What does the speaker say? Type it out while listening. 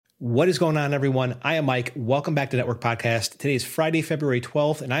What is going on, everyone? I am Mike. Welcome back to Network Podcast. Today is Friday, February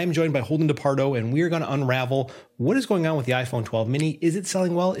 12th, and I am joined by Holden DePardo, and we are going to unravel what is going on with the iPhone 12 mini. Is it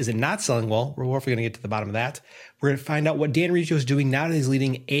selling well? Is it not selling well? We're hopefully going to get to the bottom of that. We're going to find out what Dan Riccio is doing now that he's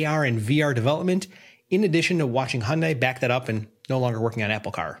leading AR and VR development, in addition to watching Hyundai back that up and no longer working on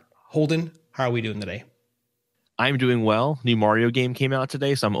Apple Car. Holden, how are we doing today? I'm doing well. New Mario game came out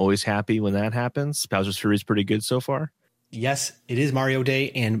today, so I'm always happy when that happens. Bowser's Fury is pretty good so far. Yes, it is Mario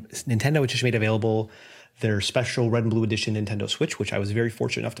Day, and Nintendo just made available their special red and blue edition Nintendo Switch, which I was very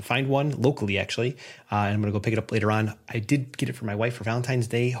fortunate enough to find one locally, actually. And I'm going to go pick it up later on. I did get it for my wife for Valentine's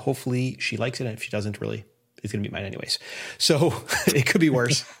Day. Hopefully she likes it. And if she doesn't, really, it's going to be mine anyways. So it could be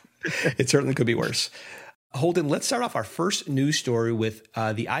worse. It certainly could be worse. Holden, let's start off our first news story with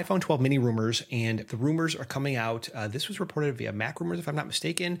the iPhone 12 mini rumors, and the rumors are coming out. This was reported via Mac Rumors, if I'm not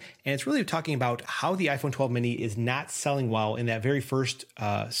mistaken, and it's really talking about how the iPhone 12 mini is not selling well in that very first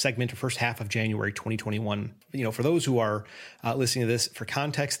segment or first half of January 2021. You know, for those who are listening to this, for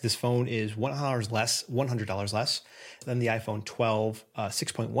context, this phone is $100 less than the iPhone 12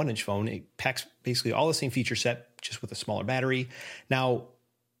 6.1 inch phone. It packs basically all the same feature set, just with a smaller battery. Now,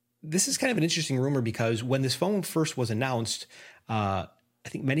 this is kind of an interesting rumor because when this phone first was announced, I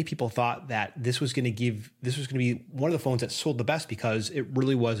think many people thought that this was going to be one of the phones that sold the best because it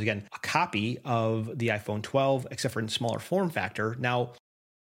really was, again, a copy of the iPhone 12, except for in smaller form factor. Now,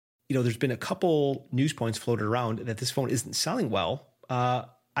 you know, there's been a couple news points floated around that this phone isn't selling well. I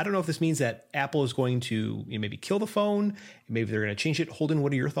don't know if this means that Apple is going to maybe kill the phone. Maybe they're going to change it. Holden,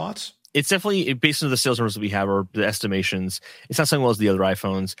 what are your thoughts? It's definitely, based on the sales numbers that we have or the estimations, it's not selling well as the other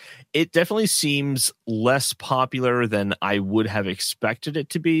iPhones. It definitely seems less popular than I would have expected it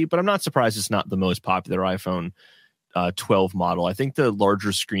to be, but I'm not surprised it's not the most popular iPhone 12 model. I think the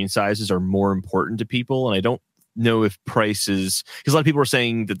larger screen sizes are more important to people, and I don't know if prices, because a lot of people are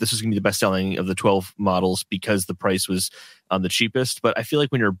saying that this is going to be the best selling of the 12 models because the price was the cheapest, but I feel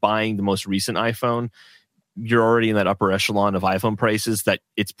like when you're buying the most recent iPhone, you're already in that upper echelon of iPhone prices that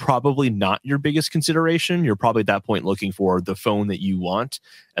it's probably not your biggest consideration. You're probably at that point looking for the phone that you want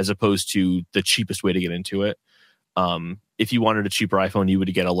as opposed to the cheapest way to get into it. If you wanted a cheaper iPhone, you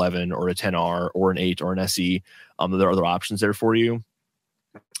would get 11 or a 10R or an 8 or an SE. There are other options there for you.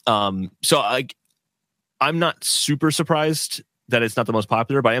 So I'm not super surprised that it's not the most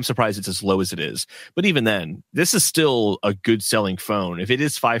popular, but I am surprised it's as low as it is. But even then, this is still a good selling phone. If it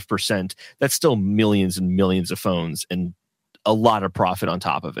is 5%, that's still millions and millions of phones and a lot of profit on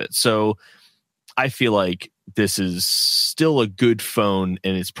top of it. So I feel like this is still a good phone,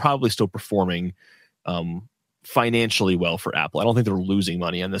 and it's probably still performing financially well for Apple. I don't think they're losing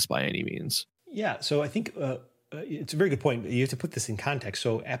money on this by any means. Yeah, so I think it's a very good point. You have to put this in context.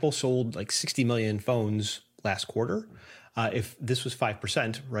 So Apple sold like 60 million phones last quarter. If this was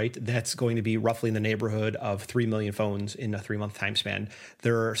 5%, right, that's going to be roughly in the neighborhood of 3 million phones in a 3-month time span.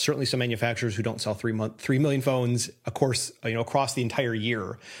 There are certainly some manufacturers who don't sell 3 million phones, of course, across the entire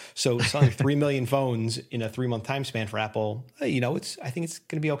year. So selling 3 million phones in a 3-month time span for Apple, I think it's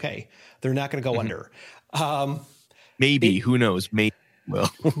going to be okay. They're not going to go under. Maybe, who knows? Maybe.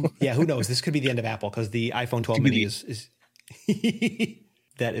 Well, yeah, who knows? This could be the end of Apple because the iPhone 12 mini is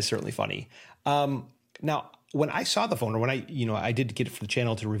that is certainly funny. Now, when I saw the phone, or when I did get it for the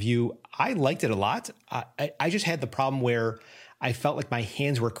channel to review, I liked it a lot. I just had the problem where I felt like my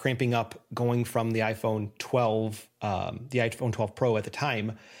hands were cramping up going from the iPhone 12, the iPhone 12 Pro at the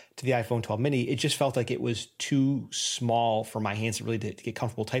time, to the iPhone 12 mini. It just felt like it was too small for my hands to really to get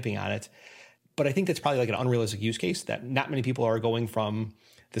comfortable typing on it. But I think that's probably like an unrealistic use case that not many people are going from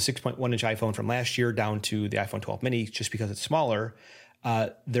the 6.1 inch iPhone from last year down to the iPhone 12 mini just because it's smaller.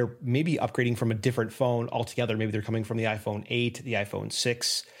 They're maybe upgrading from a different phone altogether. Maybe they're coming from the iPhone 8, the iPhone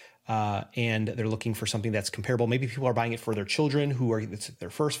 6, and they're looking for something that's comparable. Maybe people are buying it for their children it's their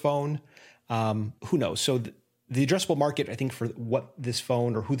first phone. Who knows? So the addressable market, I think, for what this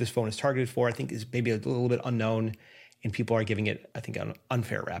phone or who this phone is targeted for, I think is maybe a little bit unknown, and people are giving it, I think, an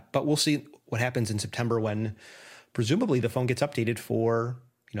unfair rap. But we'll see what happens in September when presumably the phone gets updated for,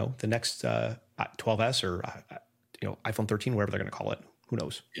 the next 12S or, iPhone 13, whatever they're going to call it. Who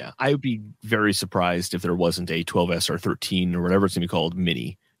knows? Yeah, I would be very surprised if there wasn't a 12S or 13 or whatever it's going to be called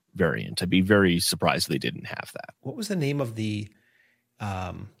mini variant. I'd be very surprised if they didn't have that. What was the name of the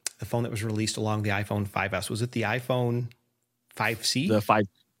phone that was released along the iPhone 5S? Was it the iPhone 5C? The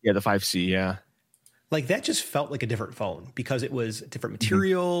 5C, yeah. Like that just felt like a different phone because it was a different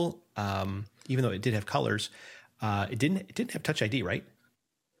material. Even though it did have colors, it didn't have Touch ID, right?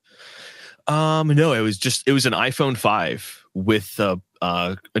 No, it was an iPhone 5 with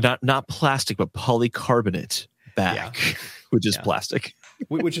not plastic but polycarbonate back, which is plastic.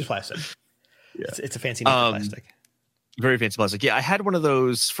 which is plastic. Yeah. It's a fancy name for plastic. Very fancy plastic. Yeah, I had one of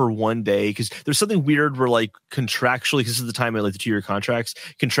those for one day because there's something weird where like contractually, because this is the time I like the 2-year contracts.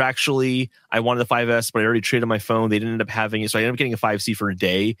 Contractually, I wanted the 5S, but I already traded my phone. They didn't end up having it, so I ended up getting a 5C for a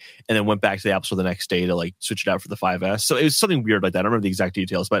day, and then went back to the Apple Store the next day to like switch it out for the 5S. So it was something weird like that. I don't remember the exact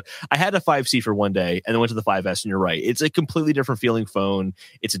details, but I had a 5C for one day, and then went to the 5S. And you're right, it's a completely different feeling phone.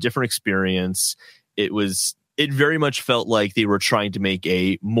 It's a different experience. It very much felt like they were trying to make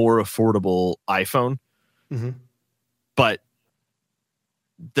a more affordable iPhone. Mm-hmm. But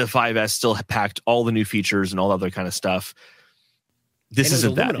the 5S still packed all the new features and all other kind of stuff. This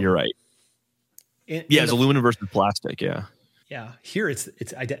isn't that. You're right. It's aluminum versus plastic. Yeah. Yeah. Here it's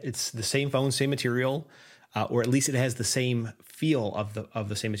the same phone, same material, or at least it has the same feel of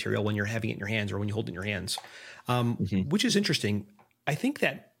the same material when you're having it in your hands or when you hold it in your hands, which is interesting. I think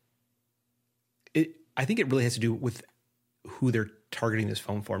it really has to do with who they're targeting this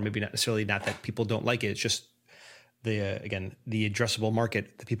phone for. Maybe not necessarily not that people don't like it. It's just the addressable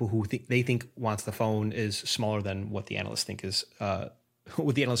market, the people who think wants the phone is smaller than what the analysts think is,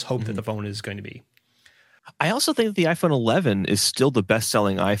 what the analysts hope that the phone is going to be. I also think that the iPhone 11 is still the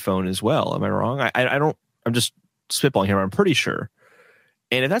best-selling iPhone as well. Am I wrong? I'm just spitballing here. I'm pretty sure.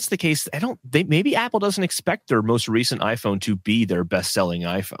 And if that's the case, maybe Apple doesn't expect their most recent iPhone to be their best-selling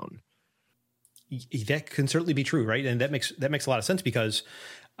iPhone. That can certainly be true, right? And that makes a lot of sense because,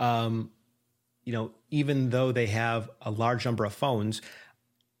 even though they have a large number of phones,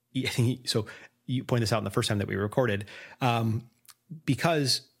 so you pointed this out in the first time that we recorded,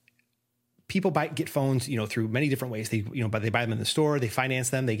 because people get phones, through many different ways. They buy them in the store, they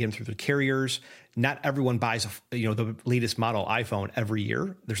finance them, they get them through the carriers. Not everyone buys the latest model iPhone every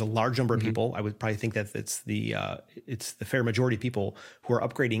year. There's a large number of people. I would probably think that it's the fair majority of people who are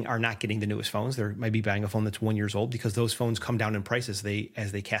upgrading are not getting the newest phones. They might be buying a phone that's 1 year old because those phones come down in price as they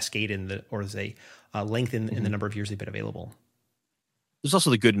cascade as they lengthen in the number of years they've been available. There's also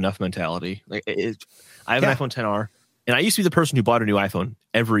the good enough mentality. I have an iPhone XR. And I used to be the person who bought a new iPhone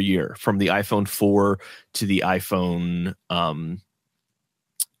every year, from the iPhone 4 to the iPhone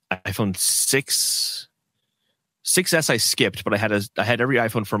 6. 6S I skipped, but I had every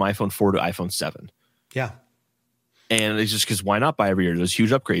iPhone from iPhone 4 to iPhone 7. Yeah. And it's just because why not buy every year? There's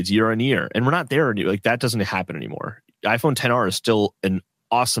huge upgrades year on year. And we're not there. Like, that doesn't happen anymore. iPhone XR is still an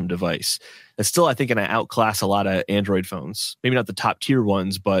awesome device. It's still, I think, going to outclass a lot of Android phones. Maybe not the top tier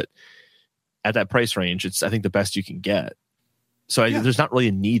ones, but at that price range, it's, I think, the best you can get. So there's not really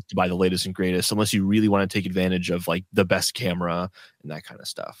a need to buy the latest and greatest unless you really want to take advantage of like the best camera and that kind of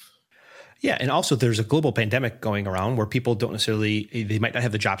stuff. Yeah. And also there's a global pandemic going around where people don't necessarily, they might not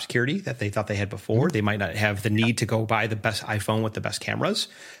have the job security that they thought they had before. They might not have the need to go buy the best iPhone with the best cameras.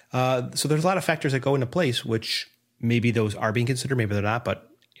 So there's a lot of factors that go into place, which maybe those are being considered, maybe they're not, but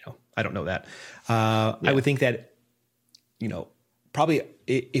I don't know that. I would think that, probably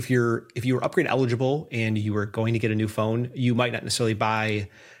if you were upgrade eligible and you were going to get a new phone, you might not necessarily buy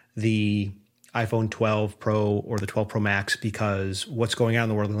the iPhone 12 Pro or the 12 Pro Max because what's going on in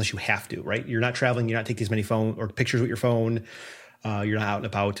the world unless you have to, right? You're not traveling, you're not taking as many phone or pictures with your phone. You're not out and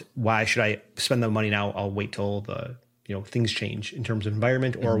about. Why should I spend the money now? I'll wait till the things change in terms of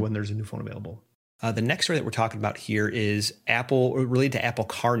environment or when there's a new phone available. The next story that we're talking about here is Apple, related to Apple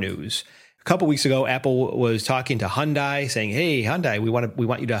car news. A couple weeks ago, Apple was talking to Hyundai saying, hey, Hyundai, we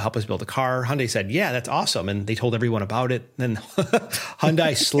want you to help us build a car. Hyundai said, yeah, that's awesome. And they told everyone about it. Then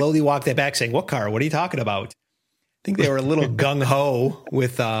Hyundai slowly walked that back saying, what car? What are you talking about? I think they were a little gung-ho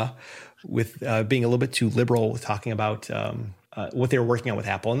with being a little bit too liberal with talking about what they were working on with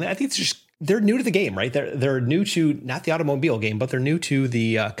Apple. And I think it's just, they're new to the game, right? They're new to not the automobile game, but they're new to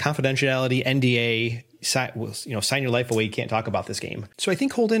the confidentiality, NDA, sign your life away. You can't talk about this game. So I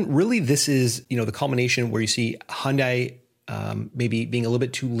think, Holden, really this is, the culmination where you see Hyundai maybe being a little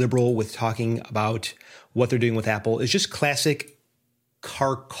bit too liberal with talking about what they're doing with Apple. Is just classic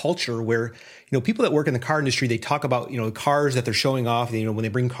car culture where, people that work in the car industry, they talk about, cars that they're showing off, when they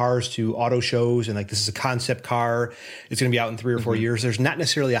bring cars to auto shows and like, this is a concept car, it's going to be out in 3 or 4 years. There's not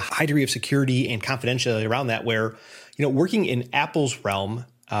necessarily a high degree of security and confidentiality around that where, working in Apple's realm,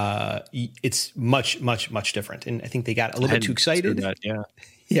 it's much, much, much different. And I think they got a little bit too excited.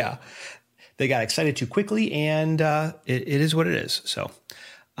 Yeah. They got excited too quickly and it is what it is. So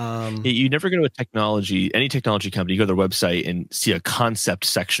you never go to any technology company, you go to their website and see a concept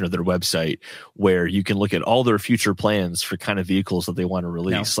section of their website where you can look at all their future plans for kind of vehicles that they want to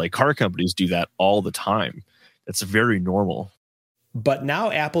release. No. Like car companies do that all the time. That's very normal. But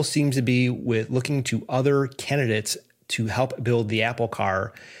now Apple seems to be looking to other candidates to help build the Apple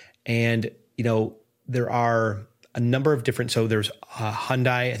car. And, there are a number of different. So there's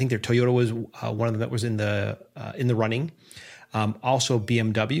Hyundai. I think their Toyota was one of them that was in the running. Also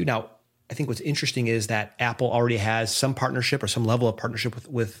BMW. Now, I think what's interesting is that Apple already has some partnership or some level of partnership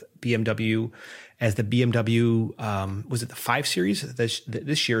with BMW, as the BMW, was it the 5 Series?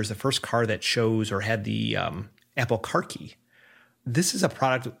 This year is the first car that shows or had the Apple Car Key. This is a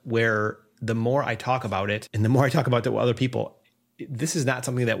product where the more I talk about it and the more I talk about it with other people, this is not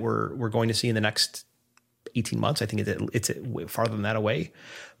something that we're going to see in the next 18 months. I think it's farther than that away.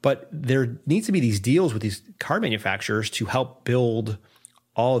 But there needs to be these deals with these car manufacturers to help build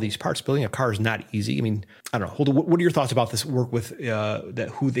all of these parts. Building a car is not easy. I mean, I don't know. Holden, what are your thoughts about this work with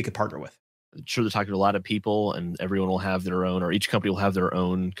who they could partner with? I'm sure they're talking to a lot of people, and everyone will have their own, or each company will have their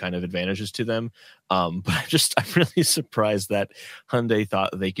own kind of advantages to them. But I'm really surprised that Hyundai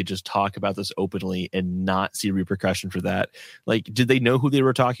thought they could just talk about this openly and not see repercussion for that. Like, did they know who they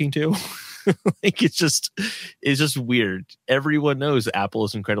were talking to? Like, it's just weird. Everyone knows Apple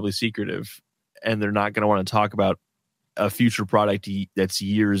is incredibly secretive, and they're not going to want to talk about a future product that's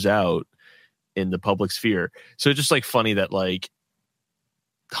years out in the public sphere. So it's just like funny that like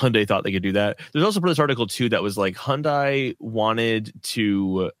Hyundai thought they could do that. There's also this article too that was like Hyundai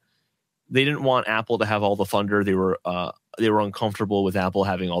they didn't want Apple to have all the thunder. They were uncomfortable with Apple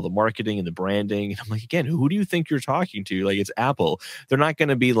having all the marketing and the branding. And I'm like, again, who do you think you're talking to? Like, it's Apple. They're not going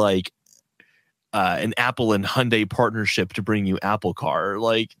to be like an Apple and Hyundai partnership to bring you Apple Car.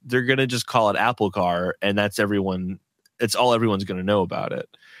 Like, they're going to just call it Apple Car, and that's everyone. It's all everyone's going to know about it.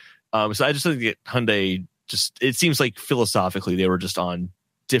 So I just think that Hyundai it seems like philosophically they were just on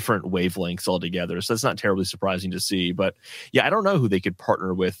different wavelengths altogether. So that's not terribly surprising to see. But yeah, I don't know who they could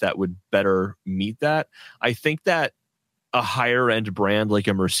partner with that would better meet that. I think that a higher end brand like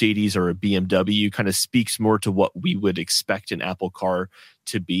a Mercedes or a BMW kind of speaks more to what we would expect an Apple Car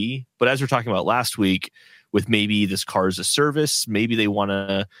to be. But as we we're talking about last week, with maybe this car as a service, maybe they want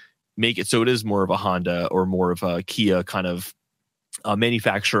to make it so it is more of a Honda or more of a Kia kind of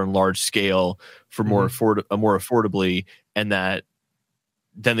manufacturer on large scale for more affordably, and that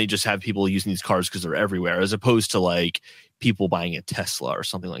then they just have people using these cars because they're everywhere, as opposed to like people buying a Tesla or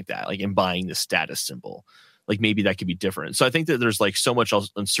something like that, like, and buying the status symbol. Like, maybe that could be different. So I think that there's like so much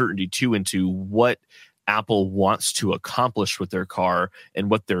uncertainty too into what Apple wants to accomplish with their car and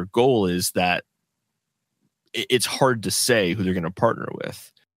what their goal is, that it's hard to say who they're going to partner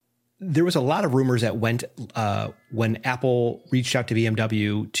with. There was a lot of rumors that went when Apple reached out to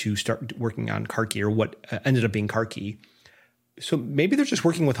BMW to start working on Car Key, or what ended up being Car Key. So maybe they're just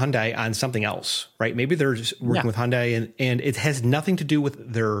working with Hyundai on something else, right? Maybe they're just working with Hyundai, and it has nothing to do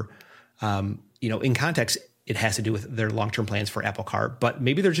with their, in context, it has to do with their long-term plans for Apple Car. But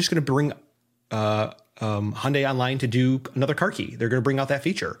maybe they're just going to bring Hyundai online to do another Car Key. They're going to bring out that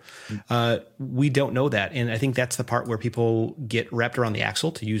feature. We don't know that. And I think that's the part where people get wrapped around the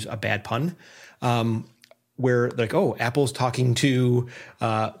axle, to use a bad pun, where like, oh, Apple's talking to,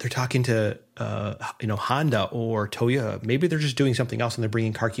 Honda or Toyota. Maybe they're just doing something else and they're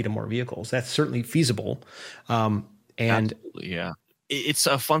bringing Car Key to more vehicles. That's certainly feasible. And absolutely, yeah, it's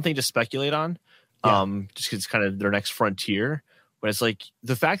a fun thing to speculate on, just because it's kind of their next frontier. But it's like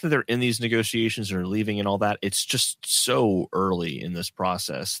the fact that they're in these negotiations or leaving and all that, it's just so early in this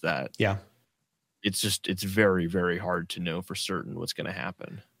process that it's very, very hard to know for certain what's going to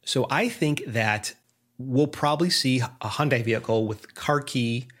happen. So I think that we'll probably see a Hyundai vehicle with Car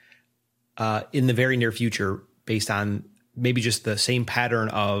Key in the very near future, based on maybe just the same pattern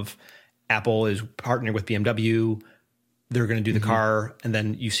of Apple is partnering with BMW. They're going to do the car, and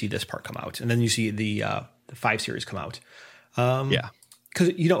then you see this part come out, and then you see the 5 Series come out. Because,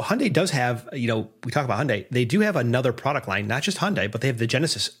 Hyundai does have, we talk about Hyundai, they do have another product line, not just Hyundai, but they have the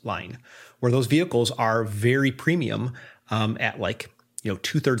Genesis line, where those vehicles are very premium at like,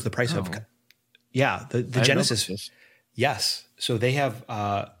 2/3 the price of. Yeah, the Genesis. Yes. So they have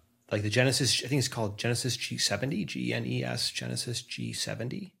like the Genesis, I think it's called Genesis G70, GNES, Genesis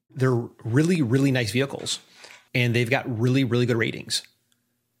G70. They're really, really nice vehicles, and they've got really, really good ratings.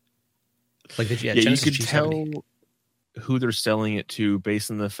 Like the Genesis you could G70. Tell who they're selling it to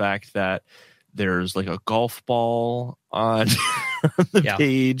based on the fact that there's like a golf ball on the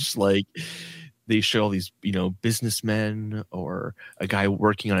page. Like, they show all these, businessmen or a guy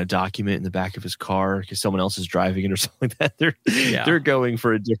working on a document in the back of his car because someone else is driving it or something like that. They're going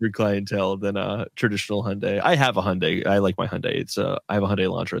for a different clientele than a traditional Hyundai. I have a Hyundai. I like my Hyundai. I have a Hyundai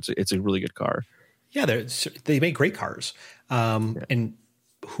Elantra. It's a really good car. Yeah, they make great cars. And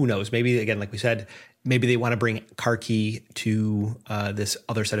who knows? Maybe, again, like we said, maybe they want to bring Car Key to this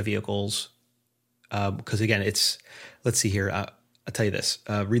other set of vehicles. Because again, let's see here. I'll tell you this.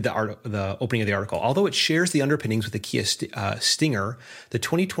 Read the opening of the article. Although it shares the underpinnings with the Kia Stinger, the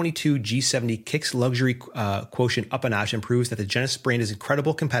 2022 G70 kicks luxury quotient up a notch and proves that the Genesis brand is an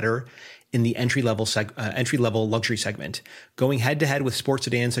incredible competitor in the entry-level luxury segment. Going head-to-head with sports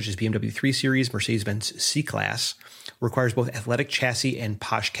sedans such as BMW 3 Series, Mercedes-Benz C-Class requires both athletic chassis and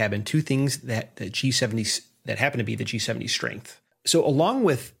posh cabin, two things that happen to be the G70's strength. So along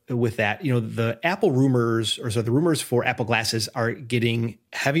with that, the Apple rumors, the rumors for Apple glasses are getting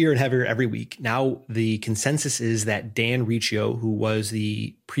heavier and heavier every week. Now the consensus is that Dan Riccio, who was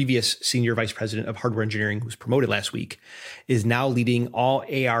the previous senior vice president of hardware engineering, who was promoted last week, is now leading all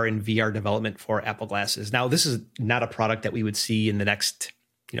AR and VR development for Apple glasses. Now, this is not a product that we would see in the next,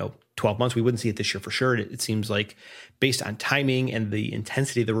 12 months. We wouldn't see it this year for sure. It seems like based on timing and the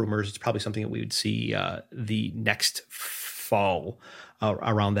intensity of the rumors, it's probably something that we would see the next fall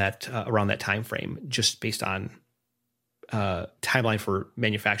around that time frame, just based on timeline for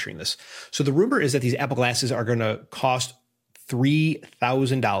manufacturing this. So the rumor is that these Apple glasses are going to cost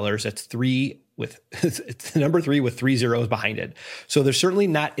 $3,000. That's it's the number 3 with 3 zeros behind it. So they're certainly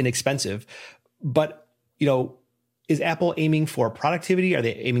not inexpensive, but is Apple aiming for productivity? Are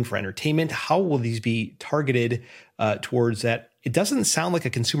they aiming for entertainment? How will these be targeted towards that? It doesn't sound like a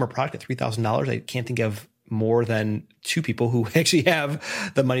consumer product at $3,000. I can't think of more than 2 people who actually have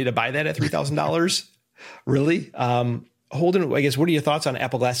the money to buy that at $3,000. Really? Holden, I guess, what are your thoughts on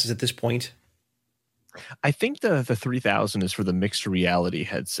Apple glasses at this point? I think the 3,000 is for the mixed reality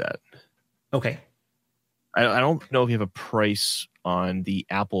headset. Okay. I don't know if you have a price on the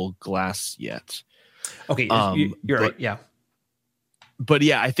Apple Glass yet. Okay, you're right. Yeah. But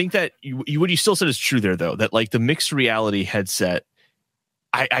yeah, I think that what you still said is true there, though, that like the mixed reality headset,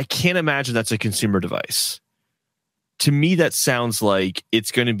 I can't imagine that's a consumer device. To me, that sounds like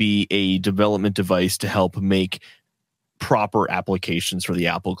it's going to be a development device to help make proper applications for the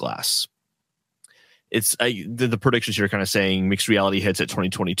Apple Glass. It's the predictions here are kind of saying mixed reality headset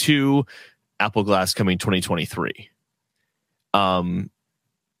 2022, Apple Glass coming 2023.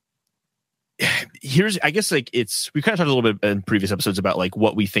 Here's, I guess, like we kind of talked a little bit in previous episodes about like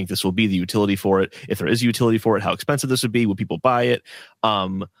what we think this will be, the utility for it, if there is a utility for it, how expensive this would be, would people buy it?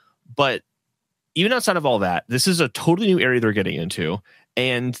 But even outside of all that, this is a totally new area they're getting into,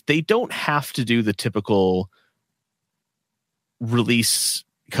 and they don't have to do the typical release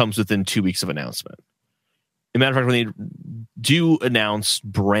comes within 2 weeks of announcement. As a matter of fact, when they do announce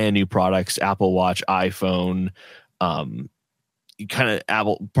brand new products, Apple Watch, iPhone, kind of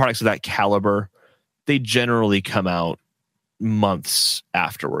Apple products of that caliber, they generally come out months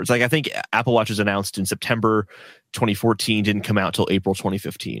afterwards. Like I think Apple Watch was announced in September 2014, didn't come out till April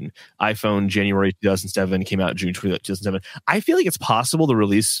 2015. iPhone January 2007, came out June 2007. I feel like it's possible the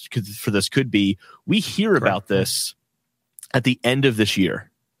release for this could be, we hear about this at the end of this year.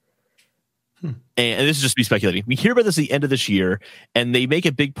 And this is just me speculating. We hear about this at the end of this year, and they make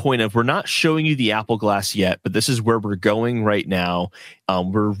a big point of, we're not showing you the Apple Glass yet, but this is where we're going right now.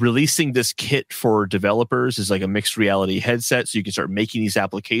 We're releasing this kit for developers as like a mixed reality headset, so you can start making these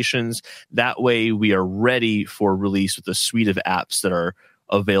applications. That way we are ready for release with a suite of apps that are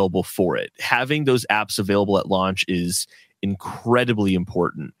available for it. Having those apps available at launch is incredibly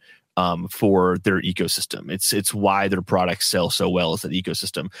important for their ecosystem. It's why their products sell so well, is that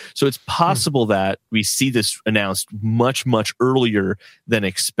ecosystem. So it's possible that we see this announced much, much earlier than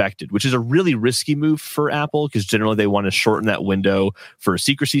expected, which is a really risky move for Apple, because generally they want to shorten that window for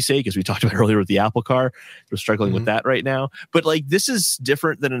secrecy's sake, as we talked about earlier with the Apple Car. They're struggling with that right now. But like, this is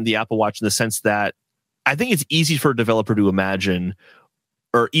different than in the Apple Watch in the sense that I think it's easy for a developer to imagine,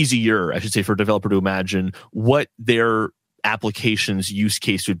 or easier, I should say, for a developer to imagine what their applications use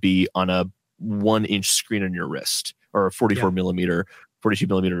case would be on a 1-inch screen on your wrist, or a 42 millimeter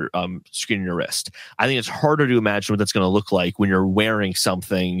screen on your wrist. I think it's harder to imagine what that's going to look like when you're wearing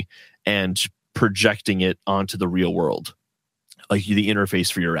something and projecting it onto the real world, like the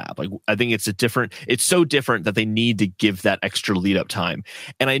interface for your app. Like, I think it's so different that they need to give that extra lead up time.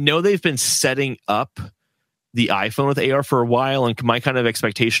 And I know they've been setting up the iPhone with AR for a while, and my kind of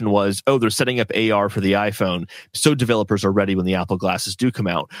expectation was, they're setting up AR for the iPhone, so developers are ready when the Apple glasses do come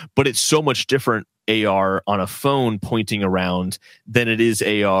out. But it's so much different AR on a phone pointing around than it is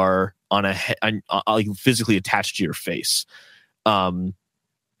AR on like physically attached to your face. I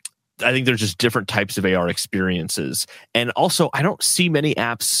think there's just different types of AR experiences, and also I don't see many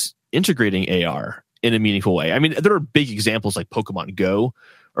apps integrating AR in a meaningful way. I mean, there are big examples like Pokemon Go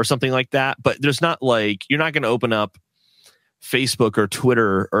or something like that, but there's not, like, you're not going to open up Facebook or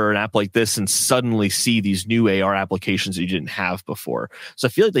Twitter or an app like this and suddenly see these new AR applications that you didn't have before. So I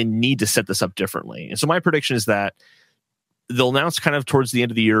feel like they need to set this up differently. And so my prediction is that they'll announce kind of towards the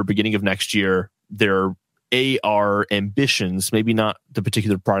end of the year, beginning of next year, their AR ambitions, maybe not the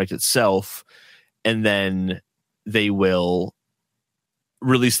particular product itself, and then they will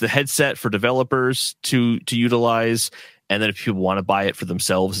release the headset for developers to utilize. And then if people want to buy it for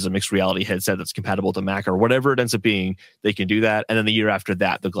themselves as a mixed reality headset that's compatible to Mac or whatever it ends up being, they can do that. And then the year after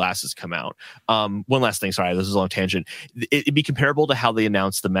that, the glasses come out. One last thing. Sorry, this is a long tangent. It'd be comparable to how they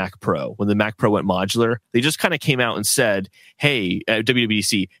announced the Mac Pro. When the Mac Pro went modular, they just kind of came out and said, hey,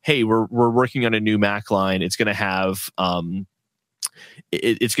 WWDC, hey, we're working on a new Mac line. It's going to have,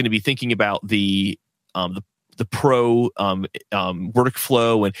 it's going to be thinking about the pro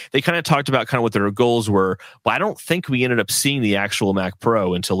workflow, and they kind of talked about kind of what their goals were, but I don't think we ended up seeing the actual Mac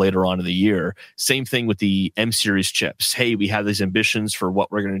Pro until later on in the year. Same thing with the M series chips. Hey, we have these ambitions for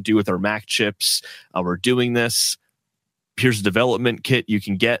what we're going to do with our Mac chips. We're doing this. Here's a development kit you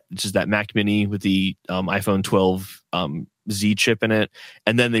can get, which is that Mac Mini with the iPhone 12 Z chip in it,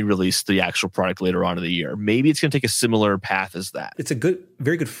 and then they release the actual product later on in the year. Maybe it's going to take a similar path as that. It's a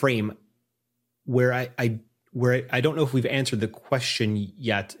very good frame where I don't know if we've answered the question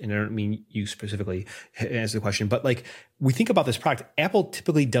yet, and I don't mean you specifically answer the question, but like we think about this product, Apple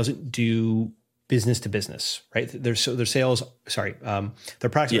typically doesn't do business to business, right? Their sales, their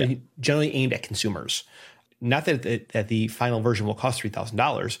products are generally aimed at consumers. Not that the final version will cost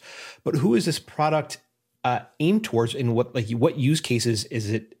 $3,000, but who is this product aimed towards, and what use cases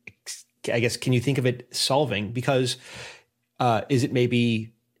is it? I guess, can you think of it solving? Because is it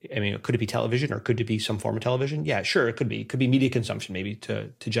maybe, I mean, could it be television, or could it be some form of television? Yeah, sure, it could be. It could be media consumption, maybe,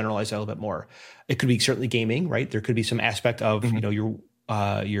 to generalize that a little bit more. It could be certainly gaming, right? There could be some aspect of,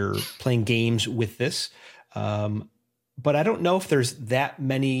 you're playing games with this. But I don't know if there's that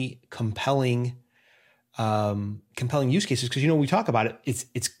many compelling use cases, because we talk about it.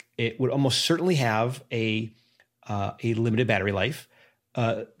 It would almost certainly have a limited battery life.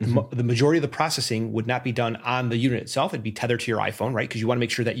 The majority of the processing would not be done on the unit itself. It'd be tethered to your iPhone, right? Because you want to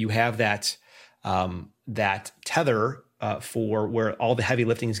make sure that you have that tether for where all the heavy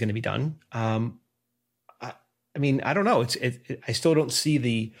lifting is going to be done. I mean, I don't know. I still don't see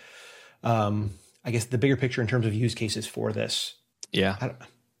the, I guess, the bigger picture in terms of use cases for this. Yeah.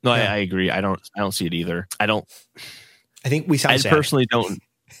 I agree. I don't see it either. I think we sound sad. I personally don't.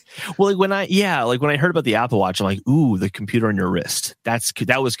 Well, when I heard about the Apple Watch, I'm like, ooh, the computer on your wrist. That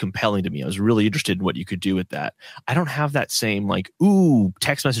was compelling to me. I was really interested in what you could do with that. I don't have that same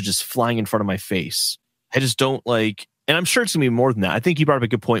text messages flying in front of my face. I just don't like, and I'm sure it's gonna be more than that. I think you brought up a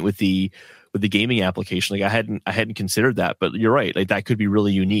good point with the gaming application. Like I hadn't considered that, but you're right. Like that could be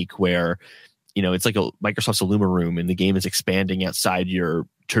really unique where, it's like Microsoft's Illuma room, and the game is expanding outside your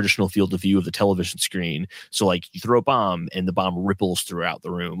traditional field of view of the television screen. So like you throw a bomb and the bomb ripples throughout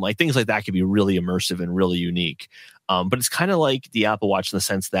the room. Like things like that could be really immersive and really unique. But it's kind of like the Apple Watch in the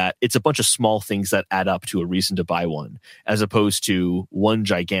sense that it's a bunch of small things that add up to a reason to buy one, as opposed to one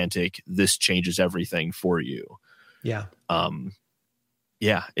gigantic, this changes everything for you. Yeah.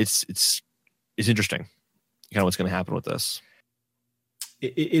 It's interesting kind of what's going to happen with this.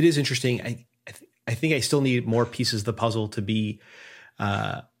 It is interesting. I think I still need more pieces of the puzzle to be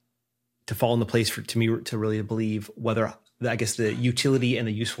to fall into place to me to really believe whether, I guess, the utility and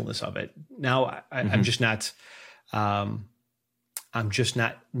the usefulness of it. Now I'm just not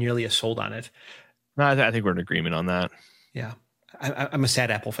nearly as sold on it. No, I think we're in agreement on that. Yeah, I'm a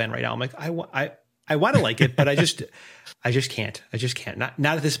sad Apple fan right now. I'm like, I want to like it, but I just can't. Not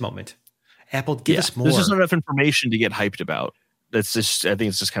at this moment. Apple, give us more. There's just not enough information to get hyped about. I think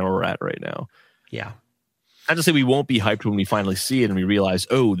it's just kind of where we're at right now. Yeah. Not to say we won't be hyped when we finally see it and we realize,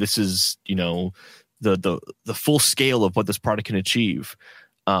 oh, this is, the full scale of what this product can achieve.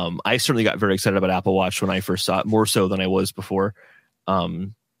 I certainly got very excited about Apple Watch when I first saw it, more so than I was before.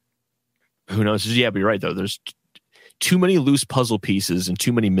 Who knows? Yeah, but you're right, though. There's too many loose puzzle pieces and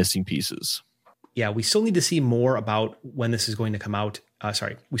too many missing pieces. Yeah, we still need to see more about when this is going to come out.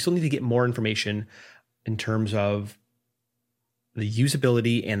 We still need to get more information in terms of the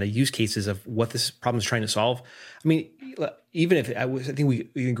usability and the use cases of what this problem is trying to solve. I mean, even if I think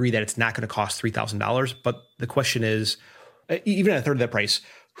we agree that it's not going to cost $3,000, but the question is, even at a third of that price,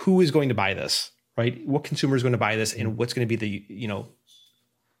 who is going to buy this, right? What consumer is going to buy this, and what's going to be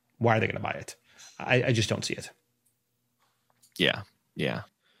why are they going to buy it? I just don't see it. Yeah.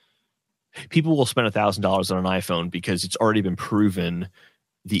 People will spend $1,000 on an iPhone because it's already been proven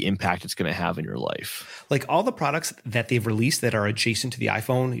the impact it's going to have in your life. Like all the products that they've released that are adjacent to the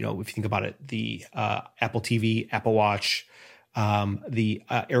iPhone, if you think about it, the Apple TV, Apple Watch, the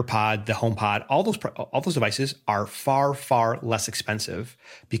AirPod, the HomePod, all those devices are far, far less expensive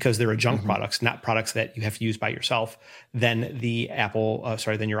because they're adjunct products, not products that you have to use by yourself, than the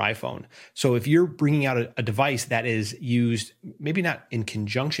than your iPhone. So if you're bringing out a device that is used, maybe not in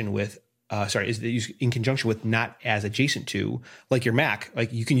conjunction with, is used in conjunction with, not as adjacent to, like your Mac.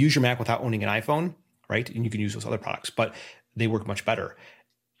 Like you can use your Mac without owning an iPhone, right? And you can use those other products, but they work much better.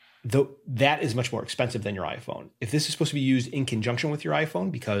 Though that is much more expensive than your iPhone. If this is supposed to be used in conjunction with your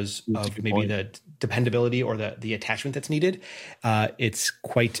iPhone because of maybe the dependability or the attachment that's needed, it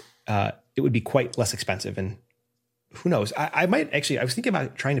would be quite less expensive. And who knows? I might actually. I was thinking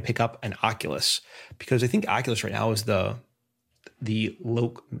about trying to pick up an Oculus because I think Oculus right now is not the low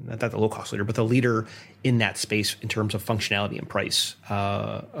cost leader, but the leader in that space in terms of functionality and price.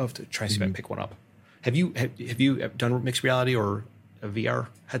 Of to try to see if I can pick one up. Have you done mixed reality or a VR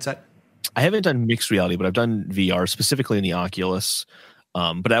headset? I haven't done mixed reality, but I've done VR, specifically in the Oculus.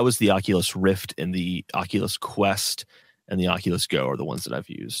 But that was the Oculus Rift and the Oculus Quest and the Oculus Go are the ones that I've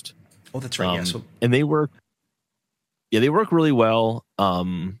used. Oh, that's right. Yeah. So, and they work really well.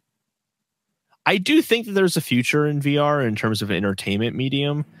 I do think that there's a future in VR in terms of an entertainment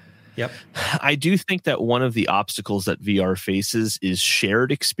medium. Yep. I do think that one of the obstacles that VR faces is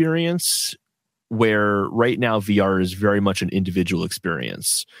shared experience, where right now VR is very much an individual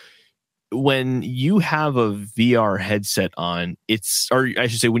experience. When you have a VR headset on,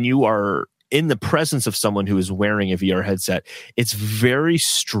 when you are in the presence of someone who is wearing a VR headset, it's very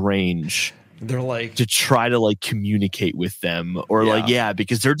strange. They're like to try to communicate with them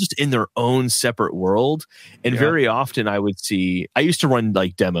because they're just in their own separate world. And very often I used to run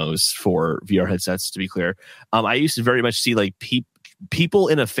demos for VR headsets, to be clear. I used to very much see people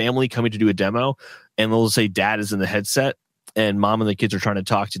in a family coming to do a demo, and they'll say dad is in the headset and mom and the kids are trying to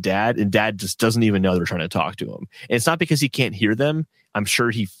talk to dad, and dad just doesn't even know they're trying to talk to him. And it's not because he can't hear them. I'm sure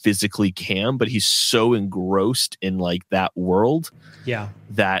he physically can, but he's so engrossed in that world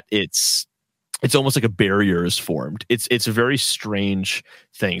that it's almost like a barrier is formed. It's a very strange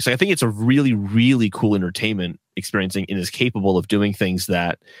thing. So I think it's a really, really cool entertainment experience and is capable of doing things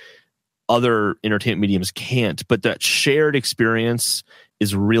that other entertainment mediums can't. But that shared experience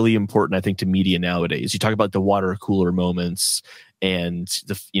is really important, I think, to media nowadays. You talk about the water cooler moments and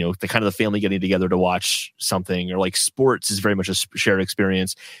the kind of the family getting together to watch something, or sports is very much a shared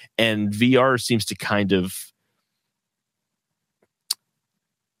experience. And VR seems to kind of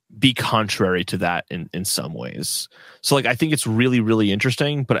be contrary to that in some ways. So I think it's really, really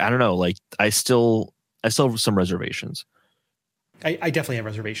interesting, but I don't know, I still have some reservations. I definitely have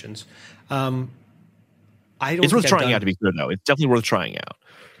reservations. It's worth trying out, to be clear, though. It's definitely worth trying out.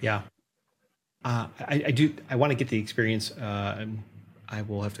 Yeah. I do. I want to get the experience. And I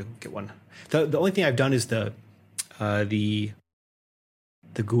will have to get one. The only thing I've done is the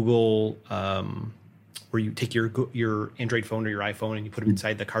Google, where you take your Android phone or your iPhone and you put them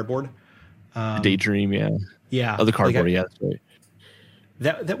inside the cardboard. Daydream, yeah. Yeah. Oh, the cardboard, yeah, that's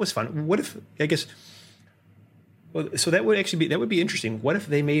right. That was fun. What if, I guess, so that would be interesting. What if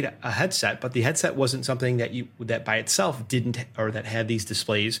they made a headset, but the headset wasn't something that by itself didn't, or that had these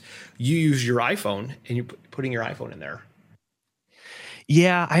displays? You use your iPhone and you're putting your iPhone in there.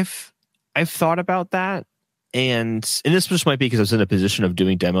 Yeah, I've thought about that. And this just might be because I was in a position of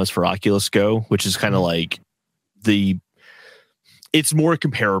doing demos for Oculus Go, which is kind of it's more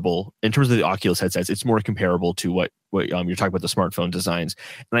comparable in terms of the Oculus headsets. It's more comparable to what you're talking about, the smartphone designs.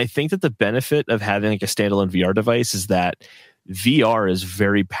 And I think that the benefit of having a standalone VR device is that VR is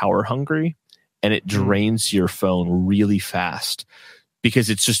very power hungry and it drains your phone really fast because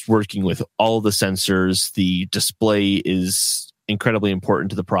it's just working with all the sensors. The display is incredibly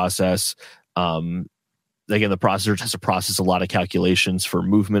important to the process. Again, the processor has to process a lot of calculations for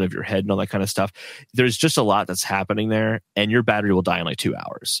movement of your head and all that kind of stuff. There's just a lot that's happening there, and your battery will die in 2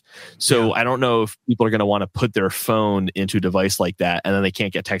 hours. So I don't know if people are going to want to put their phone into a device like that, and then they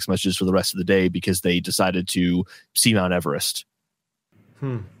can't get text messages for the rest of the day because they decided to see Mount Everest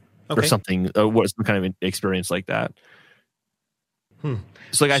or something, or some kind of experience like that.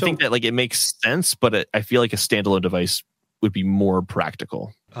 So I think that it makes sense, but I feel like a standalone device would be more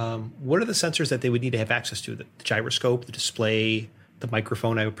practical. What are the sensors that they would need to have access to? The gyroscope, the display, the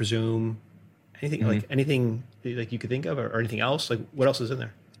microphone, I would presume. Anything you could think of, or anything else? What else is in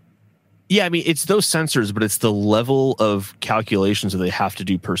there? Yeah, I mean, it's those sensors, but it's the level of calculations that they have to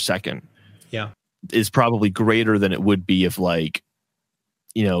do per second. Yeah, is probably greater than it would be if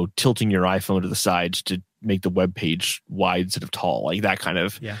tilting your iPhone to the sides to make the web page wide instead of tall, that kind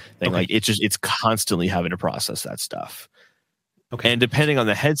of thing. Okay. It's constantly having to process that stuff. Okay. And depending on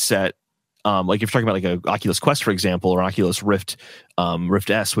the headset, Like if you're talking about like a Oculus Quest, for example, or Oculus Rift, Rift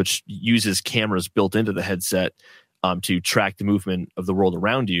S, which uses cameras built into the headset to track the movement of the world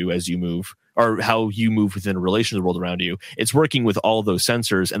around you as you move, or how you move within a relation to the world around you. It's working with all those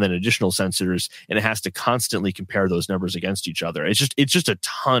sensors and then additional sensors, and it has to constantly compare those numbers against each other. It's just a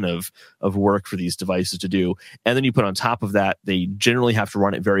ton of work for these devices to do. And then you put on top of that, they generally have to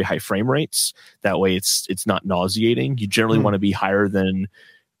run at very high frame rates. That way it's not nauseating. You generally want to be higher than,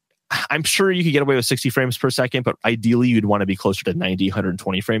 I'm sure you could get away with 60 frames per second, but ideally you'd want to be closer to 90,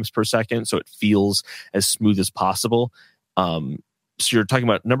 120 frames per second, so it feels as smooth as possible. So you're talking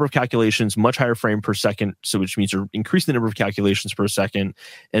about number of calculations, much higher frame per second, so which means you're increasing the number of calculations per second,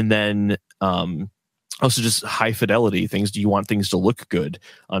 and then also just high fidelity things. Do you want things to look good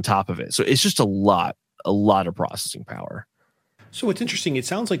on top of it? So it's just a lot of processing power. So what's interesting, it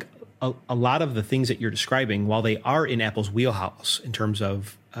sounds like a lot of the things that you're describing, while they are in Apple's wheelhouse in terms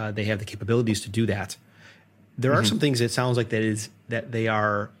of they have the capabilities to do that, there are some things that sounds like that they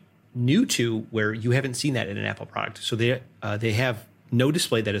are new to, where you haven't seen that in an Apple product. So they have no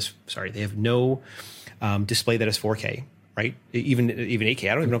display that is they have no display that is 4K, right? Even 8K.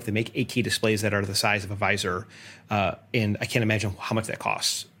 I don't even know if they make 8K displays that are the size of a visor, and I can't imagine how much that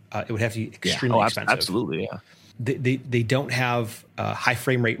costs. It would have to be extremely expensive. Absolutely, yeah. They don't have high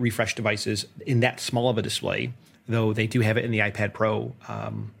frame rate refresh devices in that small of a display, though they do have it in the iPad Pro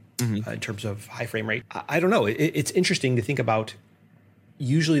in terms of high frame rate. I don't know. It's interesting to think about.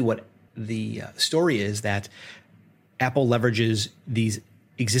 Usually what the story is that Apple leverages these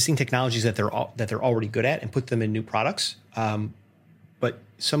existing technologies that they're already good at and put them in new products. But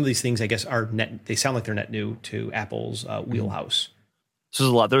some of these things, I guess, they sound like they're net new to Apple's wheelhouse.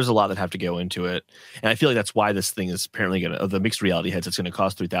 So there's a lot that have to go into it. And I feel like that's why this thing is apparently the mixed reality headset's going to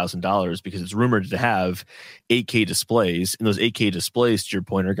cost $3,000, because it's rumored to have 8K displays. And those 8K displays, to your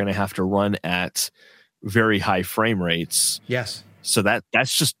point, are going to have to run at very high frame rates. Yes. So that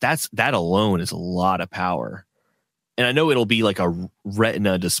alone is a lot of power. And I know it'll be like a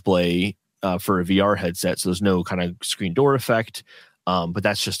Retina display for a VR headset, so there's no kind of screen door effect. But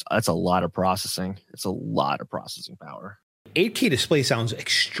that's a lot of processing. It's a lot of processing power. 8K display sounds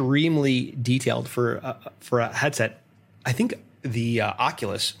extremely detailed for a headset. I think the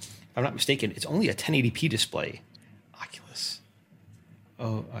Oculus, if I'm not mistaken, it's only a 1080p display. Oculus.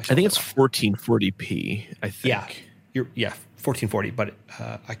 Oh, I think it's 1440p. I think. Yeah, 1440, but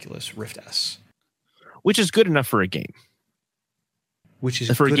Oculus Rift S, which is good enough for a game. Which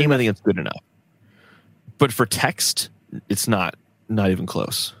is for a game, enough. I think it's good enough. But for text, it's not even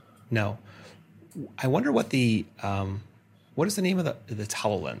close. No. I wonder what the what is the name of that's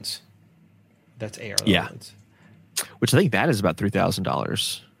HoloLens? That's AR. Yeah. HoloLens. Which I think that is about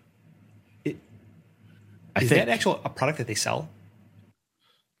 $3,000. Is that actually a product that they sell?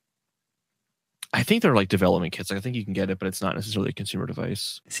 I think they're like development kits. Like, I think you can get it, but it's not necessarily a consumer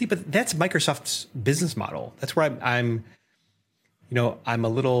device. See, but that's Microsoft's business model. That's where I'm a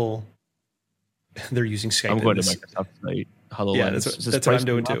little. They're using Skype. I'm going to Microsoft site. HoloLens. Yeah, that's what I'm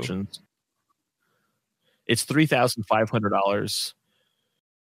doing too. Options. It's $3,500.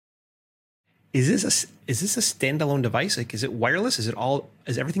 Is this a standalone device? Like, is it wireless? Is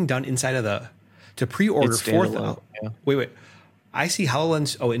everything done inside of to pre-order 4,000? Yeah. Wait. I see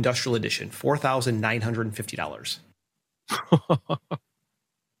HoloLens Industrial Edition, $4,950.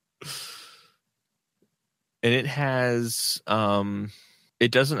 And it has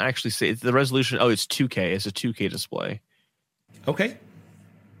it doesn't actually say the resolution. Oh, it's 2K. It's a 2K display. Okay.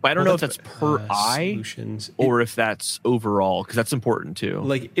 But I don't know if that's per eye or if that's overall, because that's important too.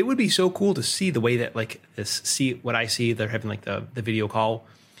 Like, it would be so cool to see the way that see what I see. They're having like the video call,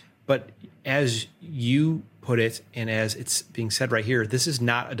 but as you put it, and as it's being said right here, this is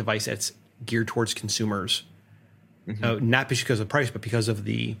not a device that's geared towards consumers. Not because of price, but because of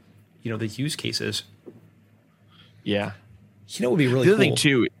the use cases. Yeah. It would be really the cool. other thing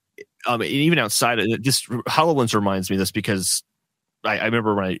too, even outside of it, just HoloLens reminds me of this, because I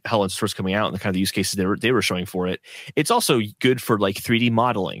remember when HoloLens was first coming out and the kind of the use cases they were showing for it. It's also good for like 3D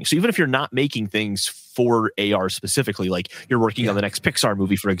modeling. So even if you're not making things for AR specifically, like you're working on the next Pixar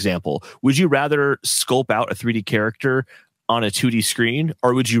movie, for example, would you rather sculpt out a 3D character on a 2D screen,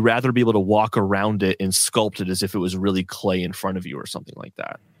 or would you rather be able to walk around it and sculpt it as if it was really clay in front of you or something like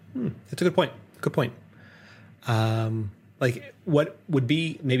that? That's a good point. Good point. Like, what would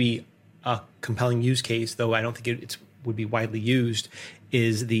be maybe a compelling use case, though I don't think it would be widely used,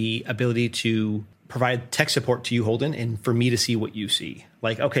 is the ability to provide tech support to you, Holden, and for me to see what you see.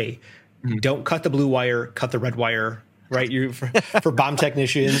 Like, okay, don't cut the blue wire, cut the red wire, right? You for bomb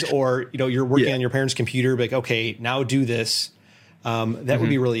technicians, or you're working on your parents' computer, like, okay, now do this. That would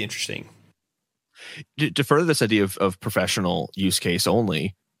be really interesting. To further this idea of professional use case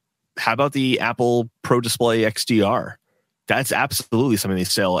only, how about the Apple Pro Display XDR? That's absolutely something they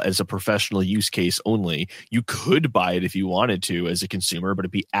sell as a professional use case only. You could buy it if you wanted to as a consumer, but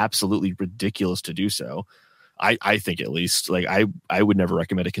it'd be absolutely ridiculous to do so. I think, at least. Like, I would never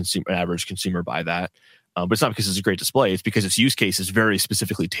recommend an average consumer buy that. But it's not because it's a great display. It's because its use case is very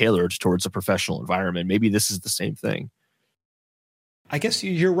specifically tailored towards a professional environment. Maybe this is the same thing. I guess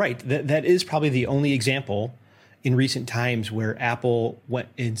you're right. That is probably the only example in recent times where Apple went,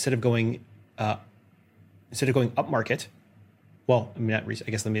 instead of going upmarket. Well, I mean, not recent.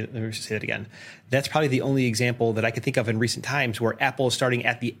 I guess let me say that again. That's probably the only example that I could think of in recent times where Apple is starting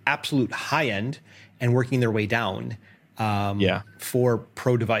at the absolute high end and working their way down for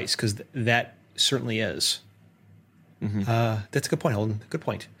pro device, because that certainly is. Mm-hmm. That's a good point, Holden. Good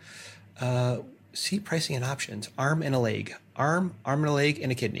point. See pricing and options. Arm and a leg. Arm and a leg,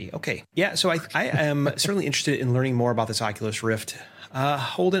 and a kidney. Okay. Yeah, so I am certainly interested in learning more about this Oculus Rift.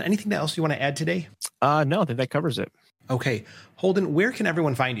 Holden, anything else you want to add today? No, I think that covers it. Okay. Holden, where can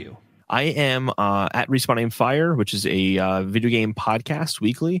everyone find you? I am at Respawn Aim Fire, which is a video game podcast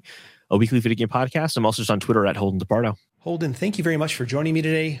a weekly video game podcast. I'm also just on Twitter at Holden DePardo. Holden, thank you very much for joining me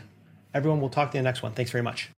today. Everyone, we'll talk to you in the next one. Thanks very much.